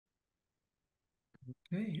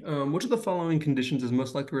Okay. Which of the following conditions is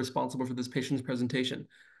most likely responsible for this patient's presentation?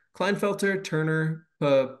 Klinefelter, Turner,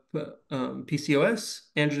 PCOS,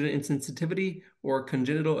 androgen insensitivity, or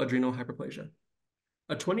congenital adrenal hyperplasia?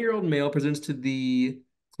 A 20-year-old male presents to the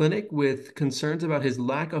clinic with concerns about his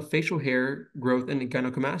lack of facial hair growth and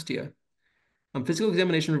gynecomastia. Physical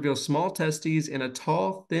examination reveals small testes and a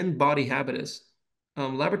tall, thin body habitus.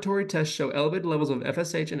 Laboratory tests show elevated levels of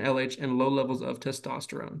FSH and LH and low levels of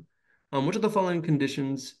testosterone. Which of the following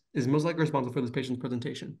conditions is most likely responsible for this patient's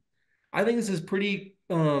presentation? I think this is pretty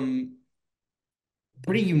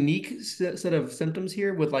unique set of symptoms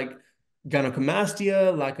here with like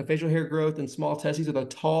gynecomastia, lack of facial hair growth, and small testes with a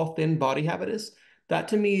tall, thin body habitus. That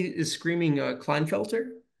to me is screaming Klinefelter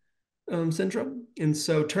syndrome. And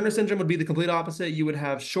so Turner syndrome would be the complete opposite. You would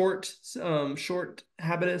have short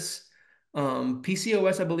habitus.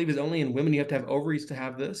 PCOS, I believe, is only in women. You have to have ovaries to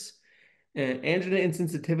have this. And androgen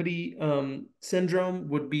insensitivity syndrome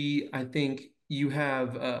would be, I think, it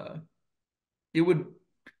would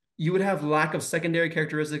you would have lack of secondary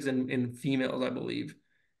characteristics in females, I believe.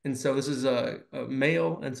 And so this is a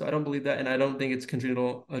male, and so I don't believe that, and I don't think it's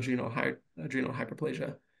congenital adrenal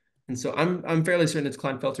hyperplasia. And so I'm fairly certain it's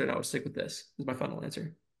Klinefelter, and I would stick with this as my final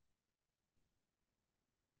answer.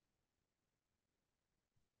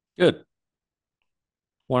 Good.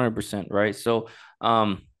 100%, right? So,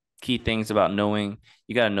 key things about knowing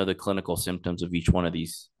you got to know the clinical symptoms of each one of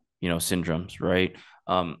these, syndromes, right?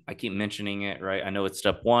 I keep mentioning it, right? I know it's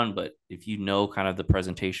step one, but if you know kind of the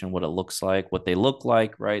presentation, what it looks like, what they look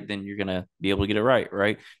like, right, then you're gonna be able to get it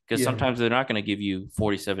right? Because Yeah. sometimes they're not going to give you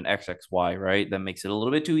 47XXY, right? That makes it a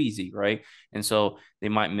little bit too easy, right? And so they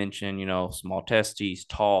might mention, small testes,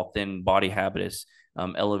 tall, thin body habitus,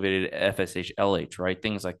 elevated FSH, LH, right?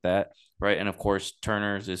 Things like that, right? And of course,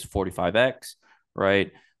 Turner's is 45X,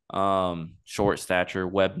 right? Short stature,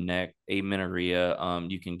 web neck, amenorrhea.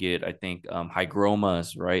 You can get, I think,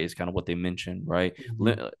 hygromas, right? Is kind of what they mentioned, right?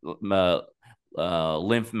 Mhm.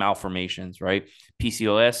 Lymph malformations, right?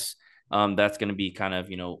 PCOS. That's going to be kind of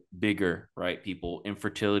bigger, right? People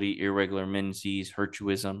infertility, irregular menses,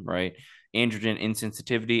 hirsutism, right? Androgen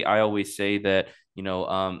insensitivity. I always say that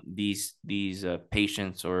these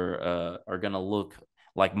patients are going to look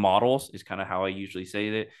like models is kind of how I usually say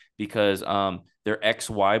that because they're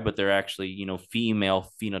XY, but they're actually,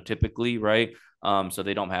 female phenotypically, right? So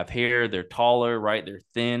they don't have hair, they're taller, right? They're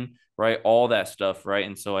thin, right? All that stuff, right?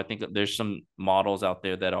 And so I think that there's some models out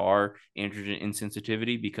there that are androgen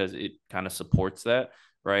insensitivity because it kind of supports that,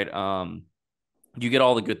 right? You get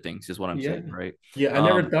all the good things, is what I'm Yeah. saying, right? Yeah, I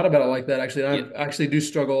never Um, thought about it like that actually. yeah, I actually do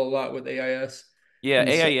struggle a lot with AIS. Yeah, And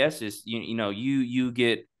so AIS is you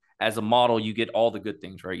get as a model you get all the good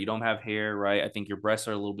things, right? You don't have hair, right? I think your breasts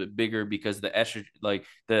are a little bit bigger because the estrogen, like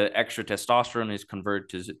the extra testosterone is converted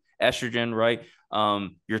to estrogen, right?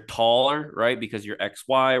 You're taller, right? Because you're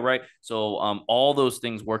XY, right? So all those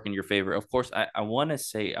things work in your favor. Of course, I want to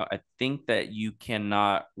say I think that you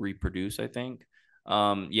cannot reproduce, I think.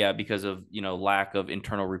 Yeah, because of lack of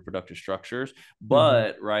internal reproductive structures. mhm.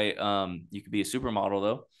 But right, you could be a supermodel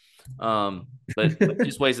though. But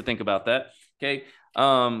just ways to think about that. Okay.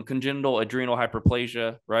 Congenital adrenal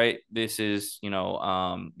hyperplasia, right? This is,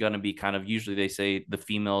 going to be kind of usually they say the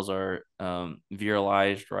females are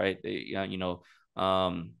virilized, right? They,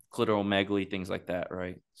 clitoromegaly, things like that,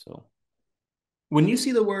 right? So When you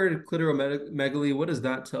see the word clitoromegaly, what does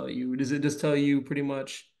that tell you? Does it just tell you pretty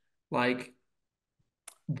much like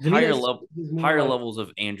to me higher that's level, is more higher like levels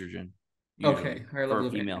of androgen usually okay, higher for level a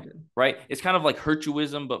of female, androgen. right? It's kind of like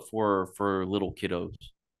hirsutism, but for little kiddos,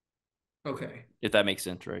 Okay. if that makes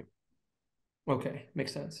sense, right? Okay,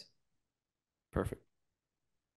 makes sense. Perfect.